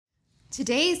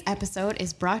Today's episode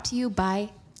is brought to you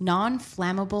by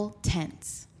non-flammable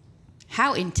tents.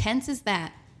 How intense is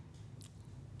that?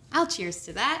 I'll cheers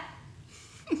to that.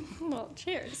 Well,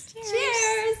 cheers.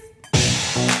 Cheers.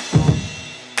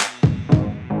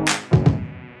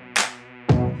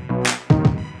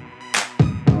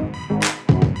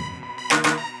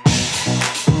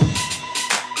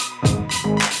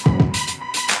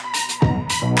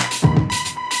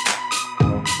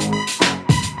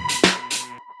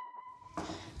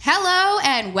 Hello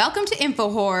and welcome to Info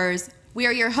Horrors. We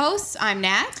are your hosts. I'm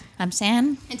Nat. I'm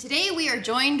Sam. And today we are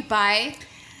joined by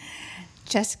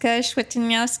Jessica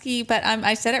Swietoniowski, but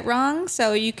I said it wrong,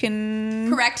 so you can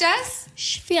correct us.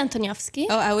 Swietoniowski.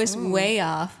 Oh, I was way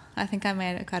off. I think I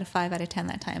might have got a 5 out of 10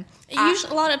 that time.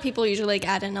 A lot of people usually like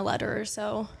add in a letter or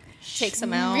so. Takes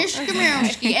them out.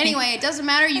 Anyway, it doesn't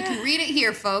matter. You can read it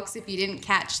here, folks, if you didn't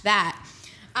catch that.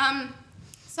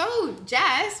 So,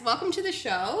 Jess, welcome to the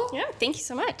show. Yeah, thank you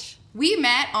so much. We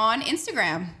met on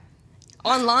Instagram.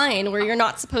 Online, where you're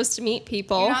not supposed to meet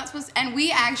people. You're not supposed to, and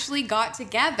we actually got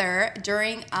together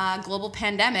during a global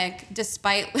pandemic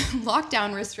despite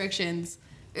lockdown restrictions.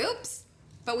 Oops.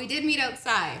 But we did meet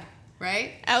outside,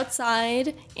 right?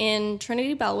 Outside in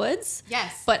Trinity Bellwoods.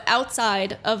 Yes. But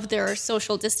outside of their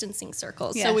social distancing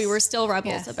circles. Yes. So we were still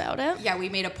rebels about it. Yeah, we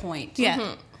made a point. Yeah.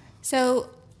 Mm-hmm.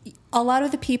 So a lot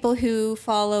of the people who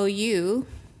follow you,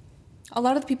 a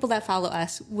lot of the people that follow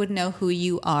us would know who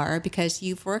you are because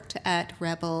you've worked at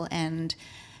Rebel and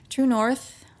True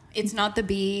North. It's not the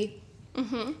bee.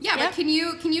 Mm-hmm. Yeah, but can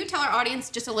you tell our audience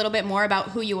just a little bit more about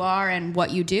who you are and what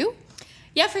you do?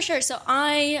 Yeah, for sure. So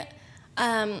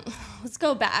let's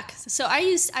go back. So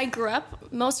I grew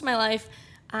up most of my life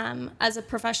as a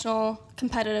professional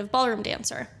competitive ballroom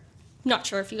dancer. Not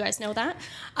sure if you guys know that.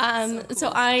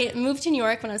 So I moved to New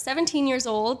York when I was 17 years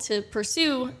old to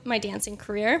pursue my dancing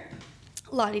career.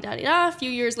 La-di-da-di-da. A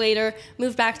few years later,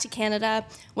 moved back to Canada,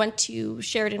 went to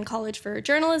Sheridan College for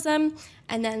journalism,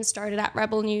 and then started at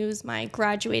Rebel News my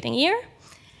graduating year.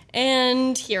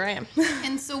 And here I am.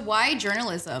 And so why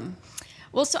journalism?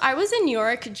 Well, so I was in New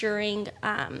York during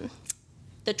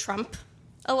the Trump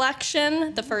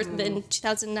election, the first in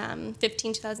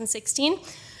 2015, 2016.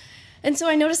 And so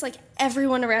I noticed like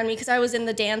everyone around me, because I was in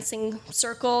the dancing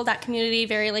circle, that community,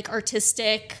 very like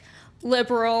artistic,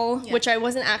 liberal, which I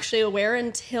wasn't actually aware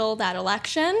until that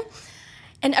election.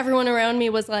 And everyone around me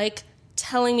was like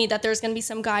telling me that there's going to be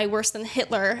some guy worse than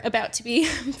Hitler about to be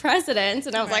president.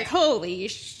 And I was like, holy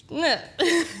Say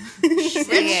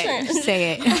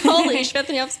it. Holy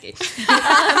Swietoniowski.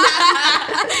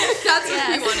 That's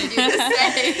what we wanted you to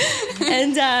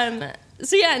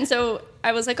say. And so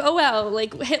I was like, oh, well,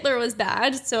 like Hitler was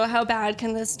bad. So how bad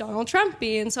can this Donald Trump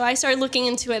be? And so I started looking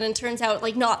into it and it turns out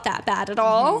like not that bad at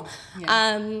all. Mm-hmm.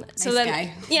 Yeah. So nice then,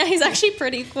 guy. Yeah, he's actually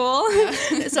pretty cool.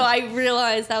 Yeah. So I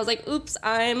realized I was like, oops,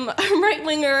 I'm a right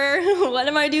winger. What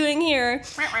am I doing here?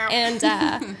 And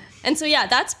so, yeah,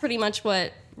 that's pretty much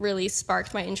what really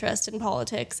sparked my interest in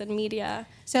politics and media.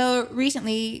 So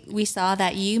recently we saw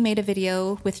that you made a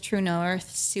video with True North,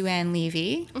 Sue Ann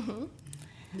Levy. Mm-hmm.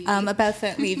 About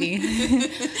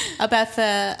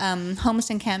the homeless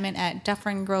encampment at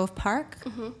Dufferin Grove Park,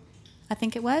 I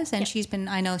think it was, and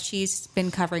I know she's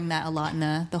been covering that a lot in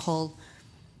the whole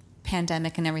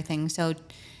pandemic and everything. So, do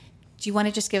you want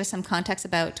to just give us some context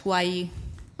about why you?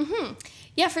 Mm-hmm.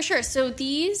 Yeah, for sure. So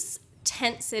these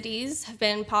tent cities have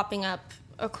been popping up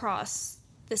across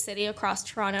the city, across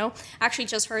Toronto. Actually,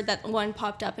 just heard that one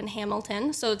popped up in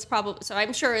Hamilton. So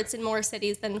I'm sure it's in more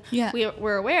cities than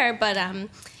we're aware. But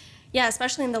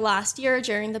especially in the last year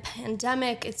during the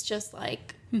pandemic, it's just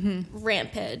like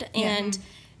rampant. And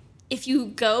if you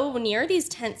go near these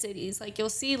tent cities, like you'll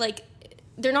see like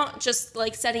they're not just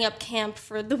like setting up camp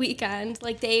for the weekend.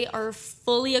 Like they are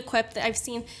fully equipped. I've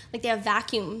seen like they have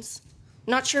vacuums.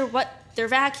 Not sure what they're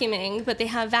vacuuming, but they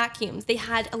have vacuums. They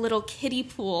had a little kiddie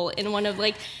pool in one of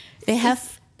like...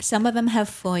 Some of them have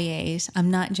foyers.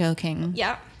 I'm not joking.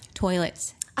 Yeah.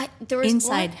 Toilets. There was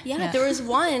inside. There was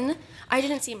one. I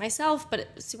didn't see it myself,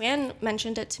 but Sue-Ann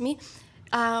mentioned it to me.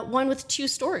 One with 2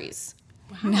 stories.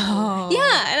 Wow. No.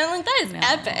 Yeah, and I'm like, that is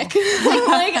epic. I'm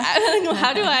like,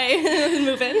 how do I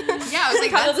move in? Yeah, I was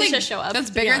like, probably that's just show up. That's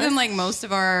bigger than like most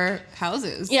of our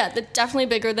houses. Yeah, definitely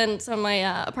bigger than some of my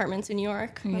apartments in New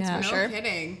York. That's for sure. No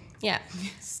kidding. Yeah.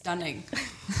 Stunning.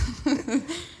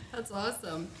 That's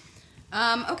awesome.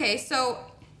 Okay, so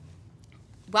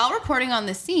while reporting on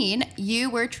the scene, you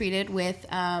were treated with,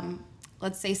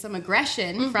 let's say, some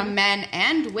aggression from men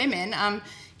and women.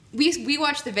 We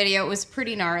watched the video. It was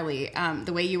pretty gnarly,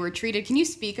 the way you were treated. Can you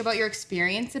speak about your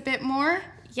experience a bit more?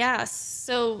 Yeah,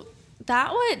 so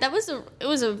it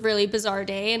was a really bizarre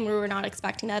day, and we were not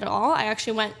expecting that at all. I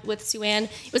actually went with Sue-Ann.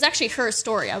 It was actually her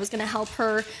story. I was going to help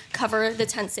her cover the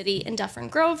tent city in Dufferin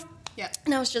Grove. Yeah.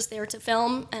 And I was just there to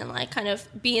film and like kind of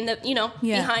be in the,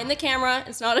 behind the camera.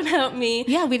 It's not about me.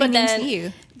 Yeah, we didn't even see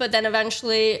you. But then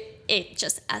eventually it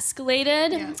just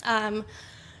escalated. Yeah.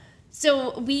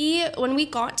 So when we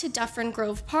got to Dufferin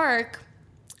Grove Park,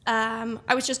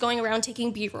 I was just going around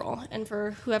taking B-roll. And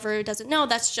for whoever doesn't know,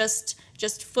 that's just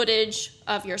footage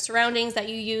of your surroundings that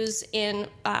you use in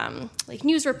like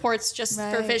news reports just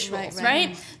for visuals,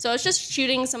 right? So I was just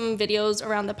shooting some videos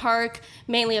around the park,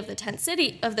 mainly of the tents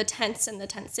and the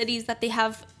tent cities that they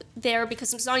have there,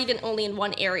 because it's not even only in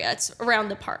one area, it's around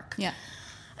the park. Yeah.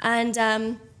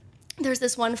 And there's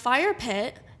this one fire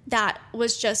pit that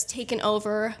was just taken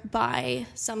over by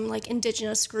some like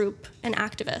indigenous group and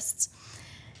activists.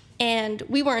 And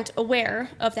we weren't aware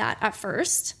of that at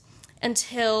first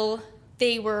until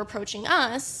they were approaching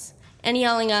us and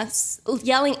yelling at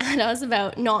us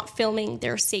about not filming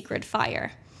their sacred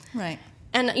fire. Right.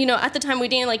 And, at the time we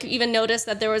didn't like even notice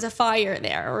that there was a fire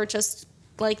there, or just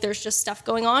like there's just stuff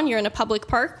going on. You're in a public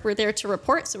park. We're there to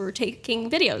report, so we're taking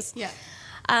videos. Yeah.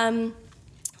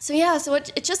 So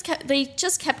they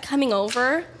just kept coming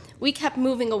over. We kept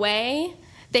moving away.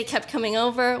 They kept coming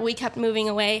over. We kept moving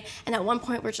away. And at one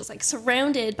point, we're just like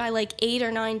surrounded by like 8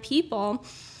 or 9 people.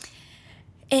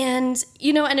 And,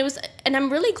 and I'm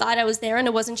really glad I was there and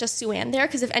it wasn't just Sue-Ann there,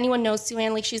 because if anyone knows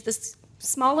Sue-Ann, like she's this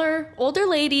smaller, older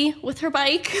lady with her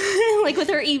bike, like with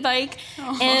her e-bike.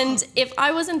 Oh. And if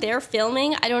I wasn't there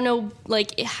filming, I don't know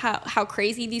like how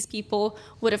crazy these people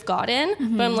would have gotten.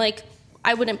 Mm-hmm. But I'm like,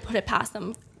 I wouldn't put it past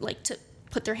them like to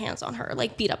put their hands on her,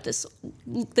 like beat up this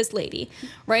lady,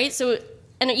 right? So,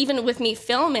 and even with me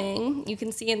filming, you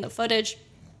can see in the footage,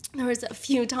 there was a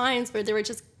few times where they were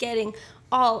just getting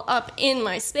all up in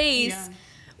my space,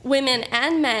 women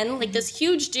and men, like this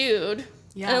huge dude.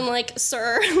 Yeah. And I'm like,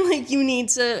 sir, like you need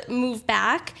to move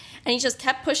back. And he just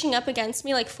kept pushing up against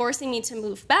me, like forcing me to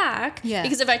move back. Yeah.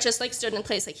 Because if I just like stood in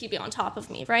place, like he'd be on top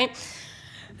of me, right?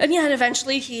 And and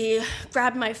eventually he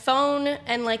grabbed my phone,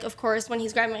 and like, of course, when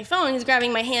he's grabbing my phone, he's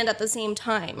grabbing my hand at the same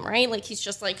time, right? Like he's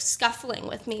just like scuffling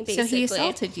with me, basically. So he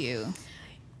assaulted you.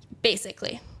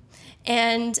 Basically.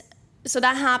 And so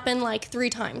that happened like 3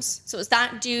 times. So it was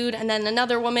that dude and then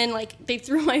another woman, like they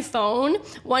threw my phone.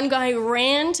 One guy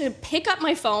ran to pick up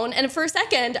my phone, and for a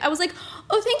second I was like,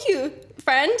 oh, thank you,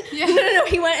 friend. Yeah. No,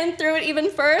 he went and threw it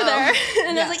even further.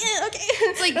 And I was like, yeah, okay.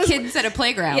 It's like kids at a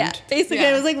playground. Yeah, basically.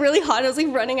 It was like really hot. I was like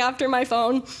running after my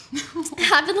phone. It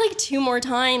happened like 2 more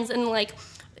times, and like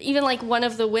even like one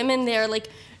of the women there, like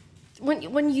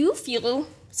when you feel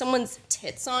someone's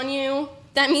tits on you,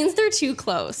 that means they're too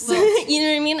close. You know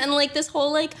what I mean? And like this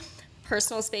whole like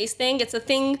personal space thing, it's a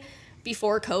thing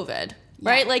before COVID,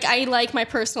 right? Like I like my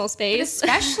personal space. But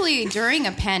especially during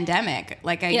a pandemic.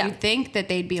 Like you'd think that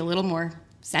they'd be a little more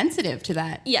sensitive to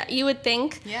that. Yeah, you would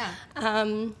think. Yeah.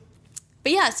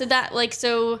 But yeah, so that like,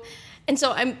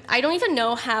 I don't even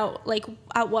know how, like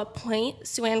at what point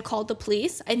Sue-Ann called the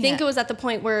police. I think it was at the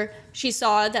point where she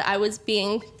saw that I was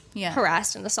being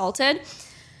harassed and assaulted.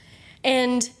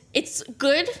 And it's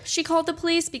good she called the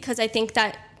police, because I think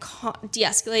that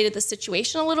de-escalated the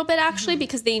situation a little bit, actually,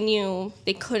 because they knew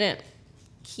they couldn't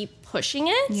keep pushing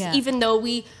it, even though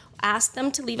we asked them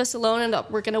to leave us alone and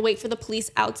we're going to wait for the police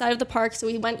outside of the park. So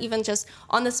we went even just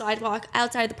on the sidewalk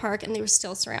outside the park, and they were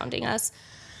still surrounding us.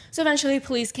 So eventually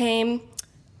police came,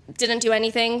 didn't do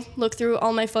anything, looked through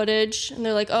all my footage, and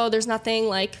they're like, oh, there's nothing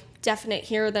like definite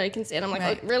here that I can see. And I'm like,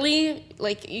 oh, really?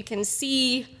 Like you can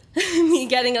see me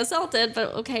getting assaulted,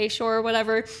 but okay, sure,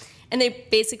 whatever. And they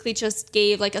basically just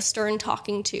gave like a stern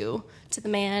talking to the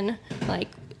man, like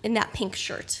in that pink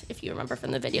shirt, if you remember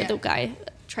from the video, the guy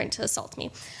trying to assault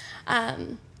me.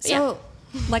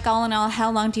 Like all in all, how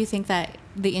long do you think that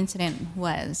the incident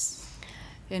was?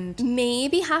 And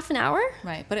maybe half an hour.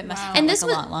 Right, but it must have felt like a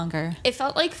lot longer. It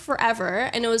felt like forever,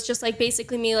 and it was just like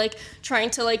basically me like trying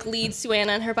to like lead Sue-Ann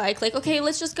on her bike, like, okay,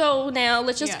 let's just go now,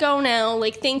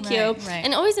 like, thank you. Right.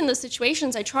 And always in those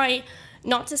situations, I try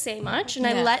not to say much, and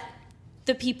I let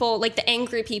the people, like the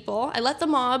angry people, I let the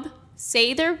mob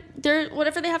say their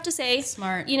whatever they have to say.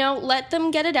 Smart. Let them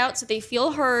get it out so they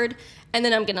feel heard, and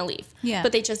then I'm gonna leave. Yeah.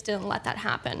 But they just didn't let that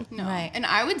happen. No. Right. And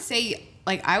I would say,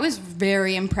 like, I was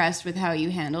very impressed with how you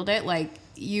handled it. Like,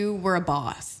 you were a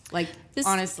boss. Like,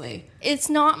 honestly. It's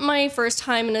not my first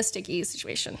time in a sticky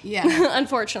situation. Yeah.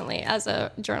 Unfortunately, as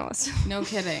a journalist. No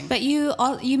kidding. But you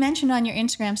mentioned on your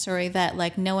Instagram story that,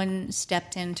 like, no one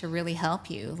stepped in to really help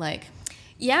you. Like...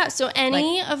 Yeah, so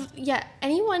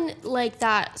anyone like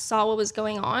that saw what was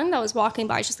going on, that was walking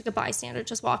by, just like a bystander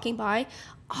just walking by,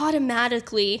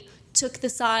 automatically took the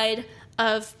side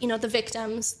of, you know, the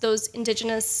victims, those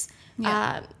Indigenous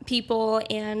people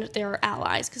and their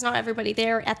allies, because not everybody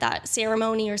there at that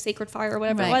ceremony or sacred fire or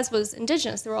whatever it was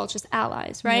Indigenous. They were all just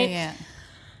allies, right?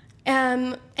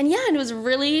 And it was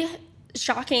really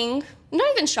shocking. Not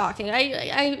even shocking.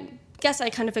 I guess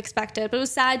I kind of expected, but it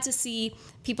was sad to see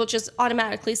people just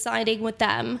automatically siding with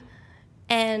them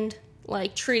and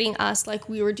like treating us like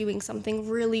we were doing something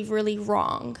really, really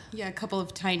wrong. Yeah, a couple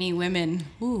of tiny women.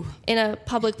 Ooh. In a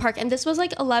public park. And this was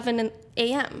like 11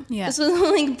 a.m. Yeah. This was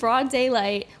like broad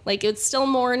daylight. Like it's still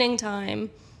morning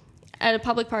time at a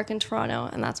public park in Toronto.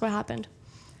 And that's what happened.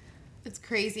 It's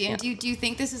crazy. And do you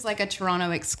think this is like a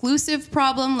Toronto exclusive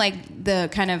problem, like the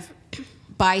kind of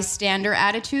bystander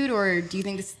attitude? Or do you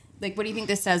think this, like, what do you think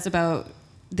this says about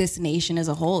this nation as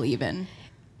a whole even?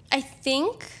 I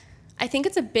think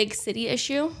it's a big city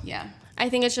issue. Yeah. I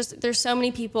think it's just there's so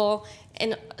many people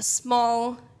in a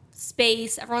small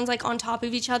space. Everyone's like on top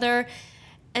of each other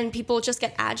and people just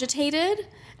get agitated.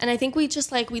 And I think we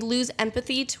just like we lose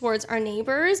empathy towards our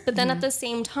neighbors. But then at the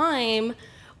same time,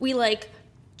 we like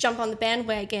jump on the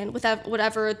bandwagon with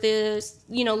whatever the,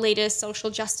 you know, latest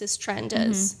social justice trend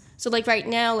is. So like right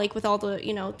now, like with all the,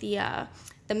 you know, the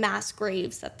mass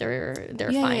graves that they're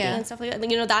finding and stuff like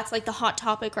that. You know, that's like the hot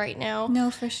topic right now.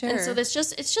 No, for sure. And so it's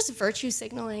just virtue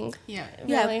signaling. Yeah.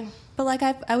 Really. Yeah, but like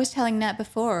I was telling Nat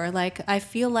before, like I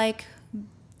feel like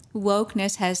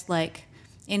wokeness has like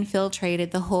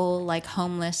infiltrated the whole like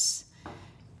homeless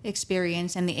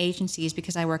experience and the agencies,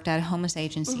 because I worked at a homeless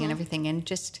agency and everything, and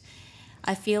just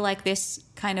I feel like this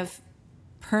kind of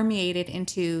permeated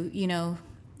into, you know,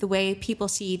 the way people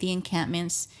see the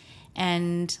encampments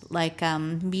and like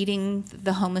meeting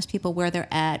the homeless people where they're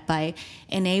at by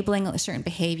enabling certain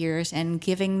behaviors and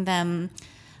giving them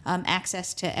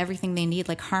access to everything they need,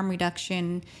 like harm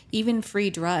reduction, even free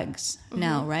drugs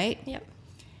now, right? Yep.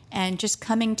 And just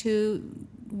coming to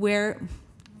the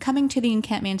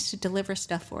encampments to deliver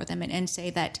stuff for them and say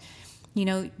that, you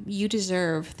know, you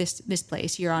deserve this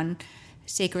place. You're on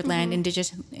sacred land,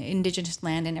 indigenous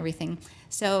land and everything.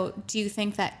 So do you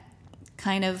think that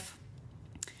kind of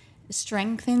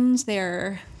strengthens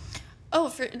their...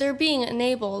 They're being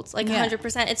enabled, like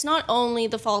 100%. It's not only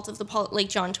the fault of like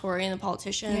John Tory and the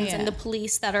politicians and the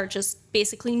police that are just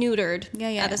basically neutered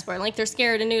at this point. Like they're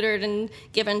scared and neutered and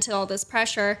given to all this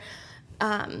pressure.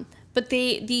 But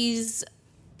these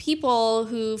people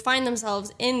who find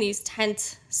themselves in these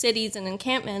tent cities and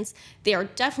encampments, they are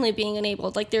definitely being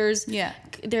enabled. Like there's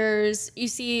you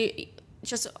see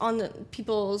just on the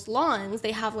people's lawns,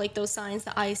 they have like those signs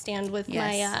that I stand with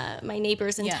my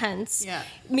neighbors in tents. Yeah.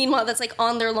 Meanwhile, that's like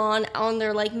on their lawn, on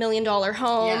their like $1 million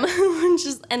home.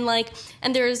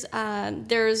 And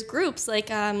there's groups like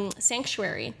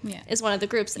Sanctuary is one of the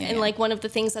groups, and like one of the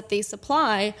things that they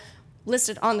supply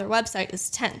listed on their website is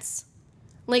tents.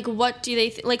 Like what do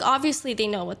they like? Obviously, they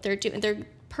know what they're doing. They're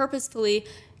purposefully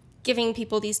giving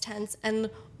people these tents, and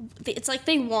it's like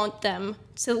they want them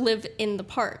to live in the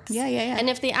parks. Yeah. And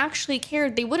if they actually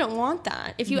cared, they wouldn't want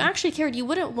that. If you actually cared, you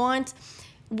wouldn't want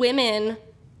women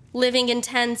living in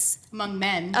tents among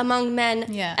men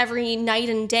every night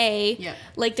and day. Yeah.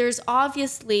 Like there's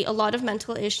obviously a lot of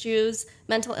mental issues,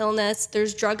 mental illness,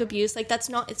 there's drug abuse. Like it's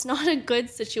not a good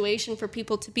situation for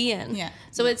people to be in. Yeah.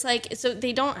 So it's like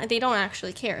they don't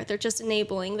actually care. They're just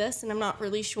enabling this, and I'm not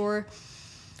really sure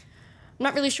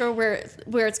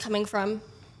where it's coming from.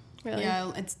 Really.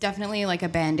 Yeah, it's definitely like a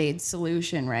Band-Aid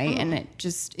solution, right? And it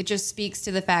just speaks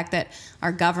to the fact that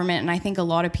our government, and I think a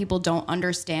lot of people don't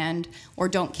understand or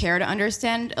don't care to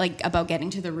understand, like, about getting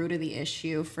to the root of the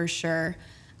issue, for sure.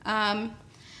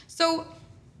 So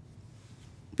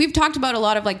we've talked about a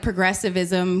lot of like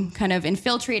progressivism kind of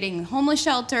infiltrating homeless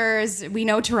shelters. We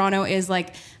know Toronto is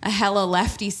like a hella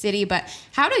lefty city, but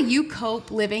how do you cope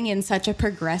living in such a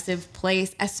progressive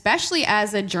place, especially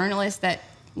as a journalist that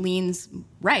leans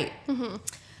right?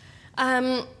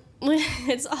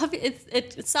 It's obvious.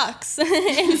 It sucks.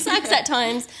 It sucks at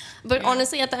times, but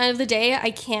honestly, at the end of the day,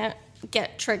 I can't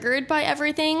get triggered by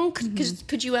everything.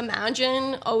 Could you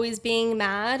imagine always being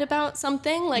mad about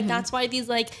something? Like that's why these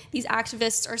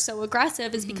activists are so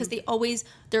aggressive, is because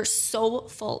they're so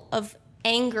full of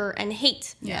anger and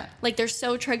hate. Yeah. Like they're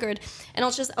so triggered. And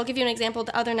I'll give you an example.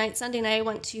 The other night, Sunday night, I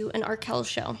went to an Arkell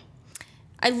show.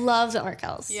 I love the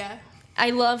Arkells. Yeah.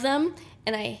 I love them,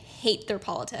 and I hate their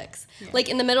politics. Yeah. Like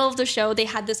in the middle of the show, they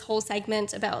had this whole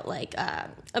segment about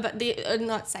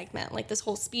this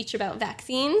whole speech about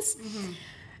vaccines.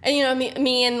 And you know,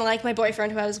 me and like my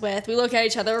boyfriend who I was with, we look at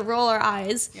each other, roll our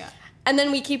eyes. Yeah. And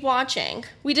then we keep watching.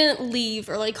 We didn't leave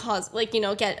or like cause like, you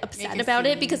know, get upset about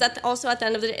it, because also at the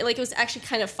end of the day, like, it was actually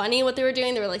kind of funny what they were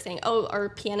doing. They were like saying, oh, our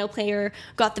piano player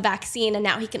got the vaccine and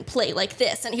now he can play like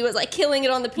this, and he was like killing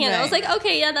it on the piano. I was like,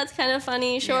 okay, yeah, that's kind of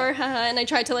funny, sure, haha. And I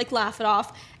tried to like laugh it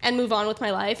off and move on with my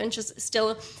life and just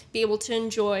still be able to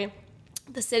enjoy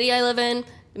the city I live in,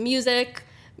 the music,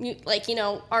 like, you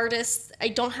know, artists. I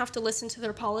don't have to listen to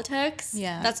their politics.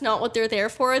 Yeah. That's not what they're there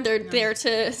for. They're there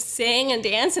to sing and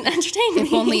dance and entertain me.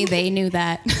 If only they knew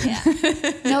that. Yeah.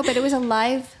 No, but it was a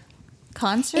live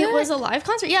concert? It was a live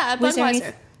concert, yeah, at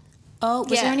Budweiser.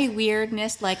 Was Yeah. there any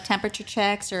weirdness, like temperature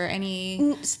checks or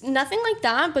any... Nothing like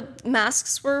that, but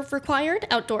masks were required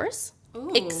outdoors. Ooh.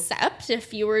 Except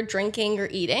if you were drinking or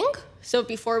eating. So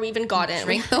before we even got in.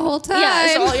 Drink the whole time.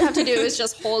 Yeah, so all you have to do is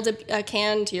just hold a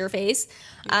can to your face.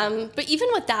 But even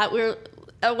with that, we were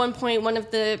at one point, one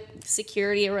of the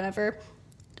security or whatever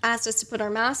asked us to put our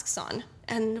masks on.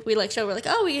 And we like we're like,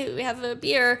 oh, we have a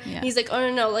beer. Yeah. And he's like,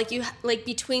 oh, no, like you like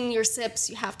between your sips,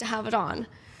 you have to have it on.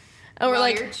 And we're While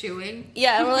like, you're chewing.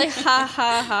 yeah, and we're like, ha,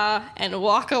 ha, ha, and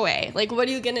walk away. Like, what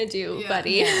are you gonna do,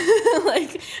 buddy?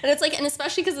 Like, and it's like, and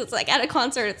especially because it's like at a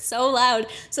concert, it's so loud.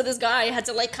 So this guy had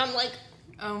to like come like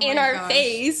in our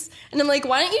face, and I'm like,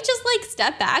 why don't you just like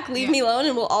step back, leave me alone,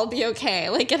 and we'll all be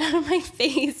okay. Like, get out of my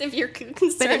face if you're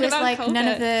concerned But it was about like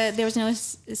COVID. there was no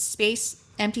space,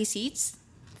 empty seats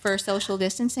for social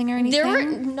distancing or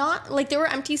anything? There were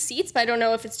empty seats, but I don't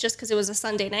know if it's just because it was a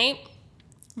Sunday night.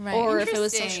 Right. Or if it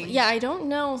was Interesting. social. Yeah, I don't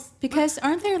know. Because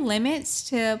aren't there limits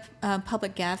to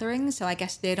public gatherings? So I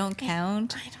guess they don't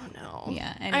count. I don't know.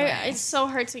 Yeah, anyway. It's so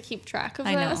hard to keep track of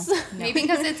I know. this. No. Maybe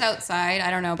because it's outside. I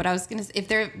don't know. But I was going to, if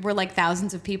there were like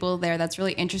thousands of people there, that's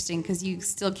really interesting because you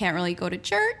still can't really go to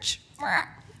church.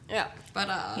 Yeah. But,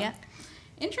 Yeah.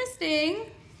 interesting.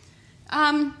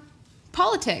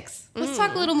 Politics. Let's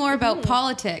talk a little more about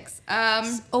politics.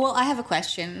 Oh, well, I have a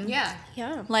question. Yeah.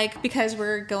 Yeah. Like, because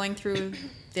we're going through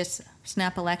this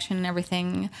snap election and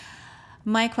everything,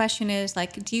 my question is,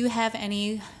 like, do you have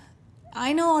any...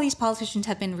 I know all these politicians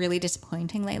have been really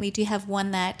disappointing lately. Do you have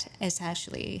one that is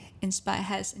actually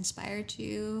has inspired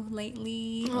you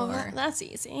lately? Well, or that's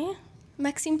easy.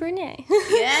 Maxime Bernier.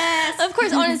 Yes. Of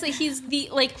course, honestly, he's the,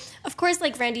 like, of course,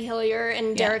 like, Randy Hillier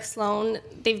and Yeah. Derek Sloan,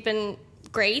 they've been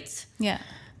great. Yeah.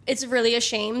 It's really a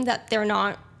shame that they're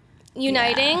not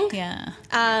uniting. Yeah.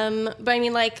 But I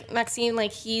mean, like, Maxime,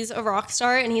 like, he's a rock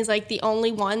star, and he's, like, the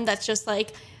only one that's just,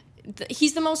 like,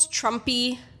 he's the most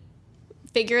Trumpy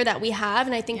figure that we have,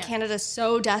 and I think Canada's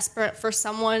so desperate for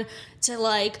someone to,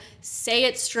 like, say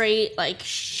it straight, like,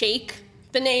 shake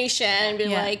the nation, and be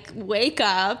like, wake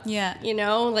up. Yeah. You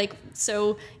know? Like,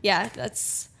 so, yeah,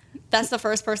 that's the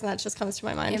first person that just comes to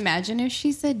my mind. Imagine if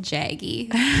she said Jaggy.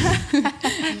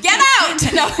 Get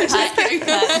out! No, I'm just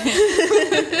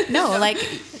kidding. No, like,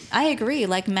 I agree.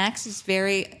 Like, Max is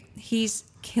he's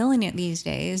killing it these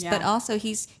days, but also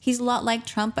he's a lot like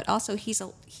Trump, but also he's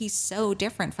so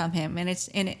different from him, and it's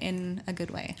in a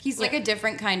good way. He's like a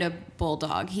different kind of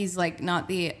bulldog. He's like not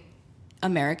the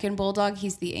American bulldog.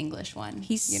 He's the English one.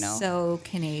 He's you know? so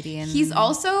Canadian. He's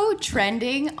also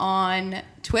trending on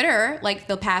Twitter like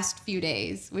the past few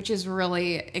days, which is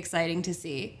really exciting to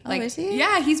see. Like, is he?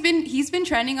 Yeah, he's been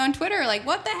trending on Twitter. Like,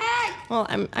 what the heck? Well,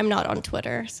 I'm not on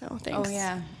Twitter, so thanks. Oh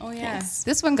yeah. Thanks.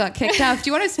 This one got kicked off.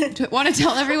 Do you want to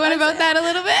tell everyone about that a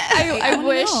little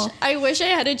bit? I wish I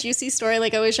had a juicy story.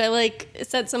 Like, I wish I like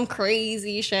said some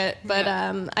crazy shit, but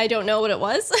I don't know what it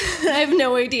was. I have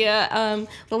no idea.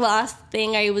 The last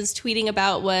thing I was tweeting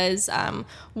about was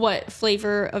what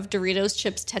flavor of Doritos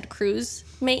chips Ted Cruz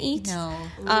may eat. No.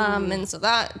 And so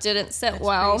that didn't sit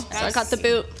well. So I got the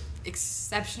boot.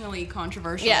 Exceptionally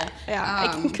controversial.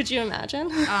 Yeah. Could you imagine?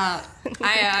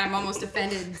 I'm almost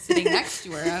offended sitting next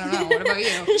to her. I don't know. What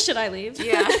about you? Should I leave?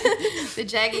 Yeah, the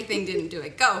Jaggy thing didn't do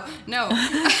it. Go. No.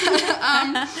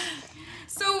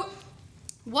 So,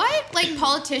 what like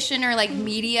politician or like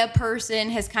media person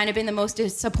has kind of been the most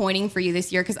disappointing for you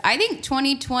this year? Because I think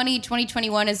 2020,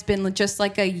 2021 has been just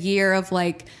like a year of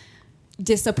like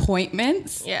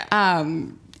disappointments. Yeah.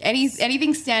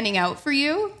 Anything standing out for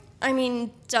you? I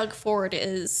mean, Doug Ford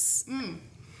is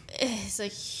a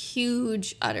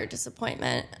huge, utter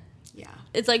disappointment. Yeah.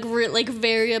 It's like like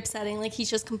very upsetting. Like he's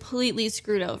just completely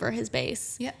screwed over his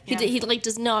base. Yeah. He like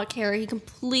does not care. He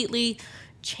completely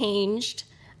changed.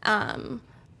 And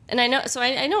I know, so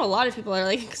I know a lot of people are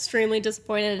like extremely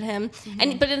disappointed in him.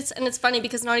 Mm-hmm. But it's funny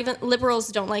because not even liberals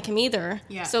don't like him either.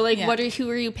 Yeah. So like, Yeah. who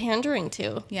are you pandering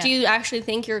to? Yeah. Do you actually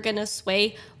think you're gonna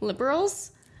sway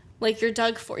liberals? like you're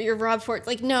Doug Ford, you're Rob Ford.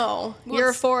 Like, no, you're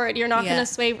a Ford. You're not going to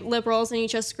sway liberals, and you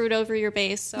just screwed over your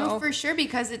base. So No, for sure,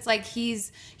 because it's like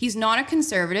he's not a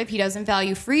conservative. He doesn't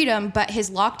value freedom, but his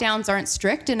lockdowns aren't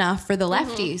strict enough for the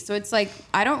lefties. So it's like,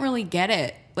 I don't really get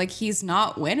it. Like, he's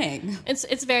not winning.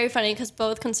 It's very funny because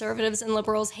both conservatives and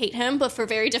liberals hate him, but for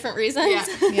very different reasons.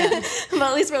 Yeah. But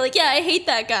at least we're like, yeah, I hate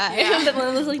that guy. Yeah.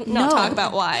 But let's like not talk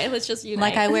about why. Let's just unite.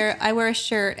 Like I wear a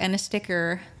shirt and a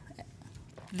sticker.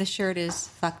 The shirt is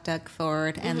 "Fuck Doug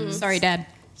Ford" and Sorry, Dad.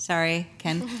 sorry,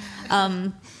 Ken.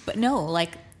 But no,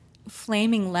 like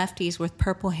flaming lefties with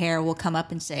purple hair will come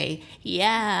up and say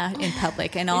 "yeah" in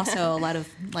public, and also a lot of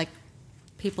like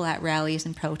people at rallies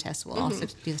and protests will also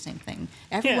do the same thing.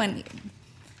 Everyone,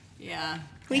 Yeah.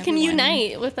 we can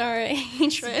unite with our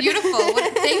hatred. Beautiful.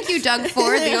 Thank you, Doug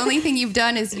Ford. The only thing you've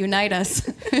done is unite us.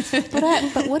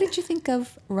 but what did you think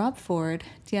of Rob Ford?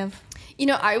 Do you have? You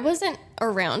know, I wasn't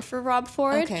around for Rob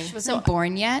Ford. Okay. She wasn't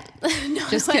born yet.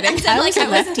 Just kidding. I was a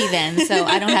lefty then, so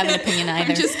I don't have an opinion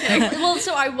either. Just kidding. Well,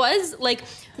 so I was like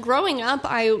growing up,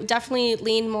 I definitely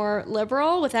leaned more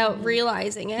liberal without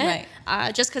realizing it.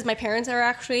 Right. Just because my parents are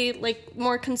actually like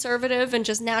more conservative, and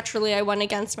just naturally I went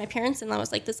against my parents, and I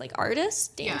was like this like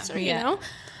artist, dancer, you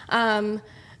know.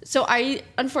 So I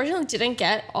unfortunately didn't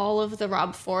get all of the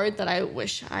Rob Ford that I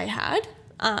wish I had.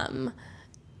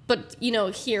 But you know,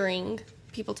 hearing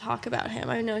people talk about him,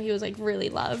 I know he was like really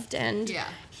loved, and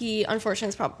he unfortunately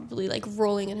is probably like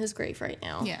rolling in his grave right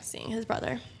now, seeing his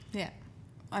brother. Yeah.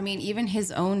 I mean, even his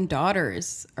own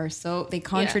daughters are they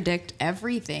contradict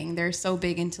everything. They're so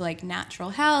big into like natural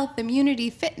health, immunity,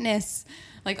 fitness,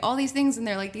 like all these things. And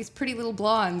they're like these pretty little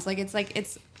blondes. Like,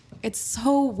 it's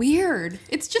so weird.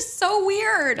 It's just so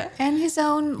weird. And his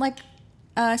own like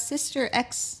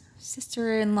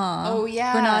sister-in-law. Oh,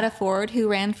 yeah. Renata Ford, who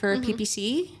ran for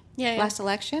PPC last Yeah.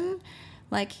 election.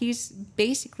 Like he's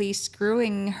basically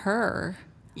screwing her.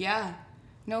 Yeah.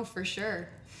 No, for sure.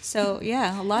 So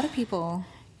yeah, a lot of people.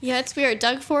 Yeah, it's weird.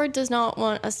 Doug Ford does not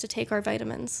want us to take our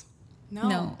vitamins.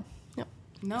 No.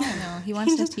 No. He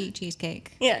wants us to eat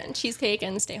cheesecake. Yeah, and cheesecake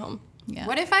and stay home. Yeah.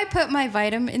 What if I put my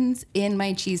vitamins in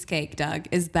my cheesecake, Doug?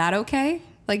 Is that okay?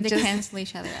 Like, They just cancel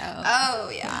each other out.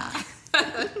 Oh, yeah.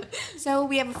 So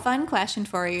we have a fun question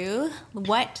for you.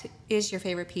 What is your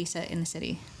favorite pizza in the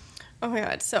city? Oh my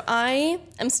God. So I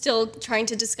am still trying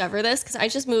to discover this because I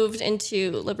just moved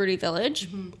into Liberty Village,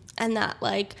 and that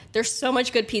like there's so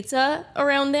much good pizza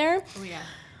around there. Oh, yeah.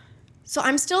 So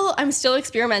I'm still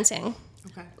experimenting.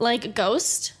 Okay. Like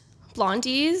Ghost,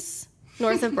 Blondie's,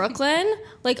 North of Brooklyn,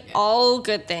 like all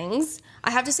good things. I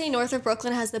have to say North of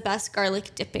Brooklyn has the best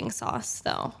garlic dipping sauce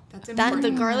though. That's The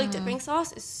important. garlic dipping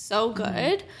sauce is so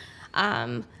good.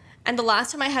 And the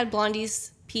last time I had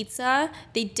Blondie's pizza,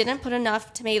 they didn't put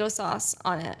enough tomato sauce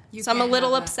on it. So I'm a can't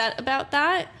little have that. upset about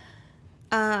that.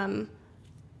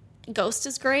 Ghost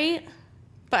is great.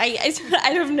 But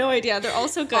I have no idea. They're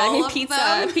also good. All I mean, of pizza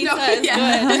them? is No,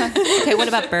 good. Okay, what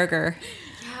about burger?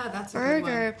 Yeah, that's a good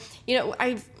one. Burger. You know,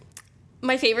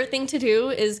 my favorite thing to do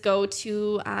is go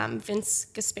to Vince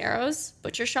Gasparo's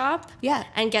butcher shop. Yeah.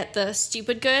 And get the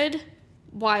stupid good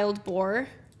wild boar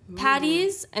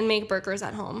patties and make burgers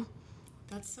at home.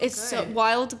 That's so It's good. so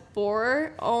wild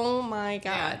boar. Oh my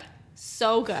God. Yeah.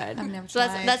 So good. I've never so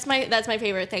tried. that's my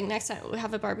favorite thing. Next time we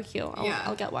have a barbecue,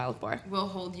 I'll get wild boar. We'll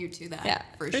hold you to that. Yeah,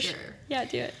 for sure. Yeah,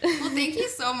 do it. Well, thank you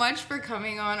so much for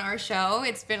coming on our show.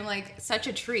 It's been like such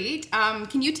a treat.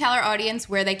 Can you tell our audience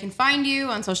where they can find you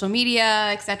on social media,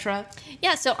 etc.?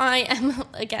 Yeah, so I am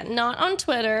again not on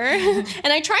Twitter, and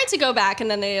I tried to go back,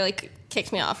 and then they like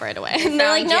kicked me off right away. And they're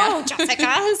like, found "No,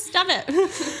 Jessica, stop it."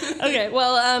 Okay,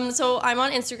 well, so I'm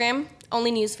on Instagram, Only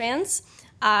News Fans.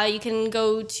 You can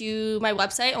go to my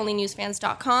website,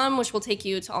 onlynewsfans.com, which will take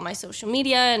you to all my social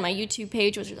media and my YouTube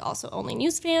page, which is also Only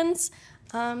News Fans.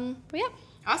 But yeah.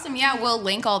 Awesome. Yeah, we'll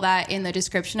link all that in the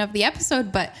description of the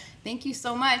episode. But thank you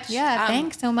so much. Yeah,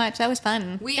 thanks so much. That was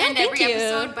fun. We Yeah, end thank every you.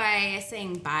 episode by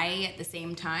saying bye at the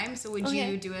same time. So would Okay.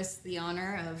 you do us the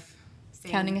honor of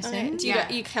saying Counting us Okay. in? Do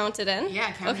Yeah. you count it in?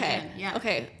 Yeah, count it okay. in, yeah.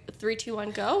 Okay. 3, 2, 1,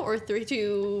 go, or 3,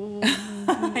 2.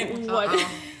 What? Uh-oh.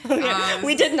 Okay.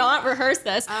 We did not rehearse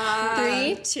this.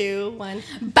 3, 2, 1.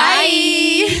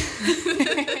 Bye.